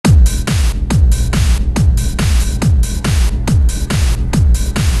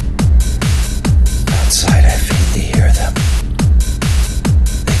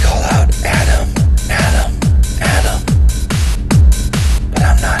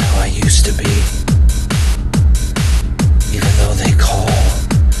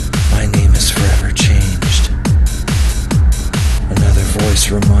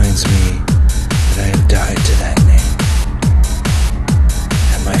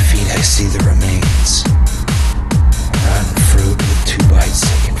I see the remains. Rotten fruit with 2 bites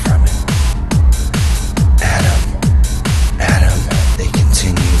taken from it. Adam, Adam, they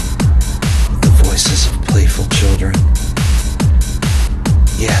continue, with the voices of playful children.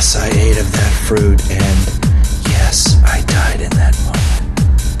 Yes, I ate of that fruit, and yes, I died in that moment.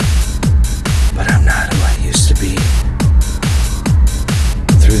 But I'm not who I used to be.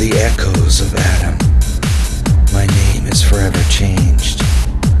 Through the echoes of Adam, my name is forever changed.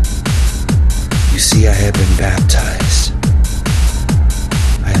 You see, I have been baptized.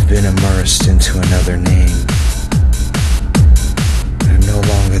 I have been immersed into another name. I'm no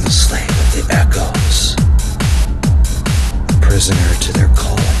longer the slave of the echoes, a prisoner to their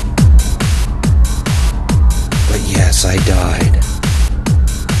calling. But yes, I died.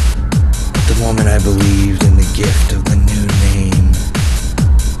 At the moment I believed in the gift of the new name,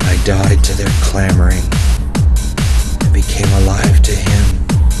 I died to their clamoring and became alive to him.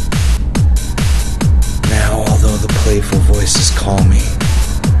 Now, although the playful voices call me,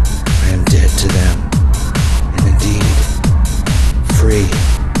 I am dead to them, and indeed, free.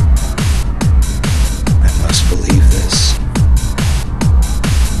 I must believe this.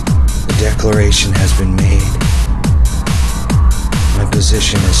 The declaration has been made. My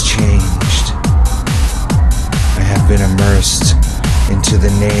position has changed. I have been immersed into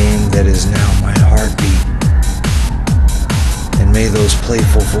the name that is now my heartbeat. And may those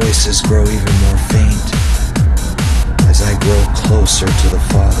playful voices grow even more faint as I grow closer to the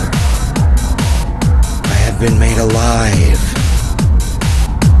Father. I have been made alive.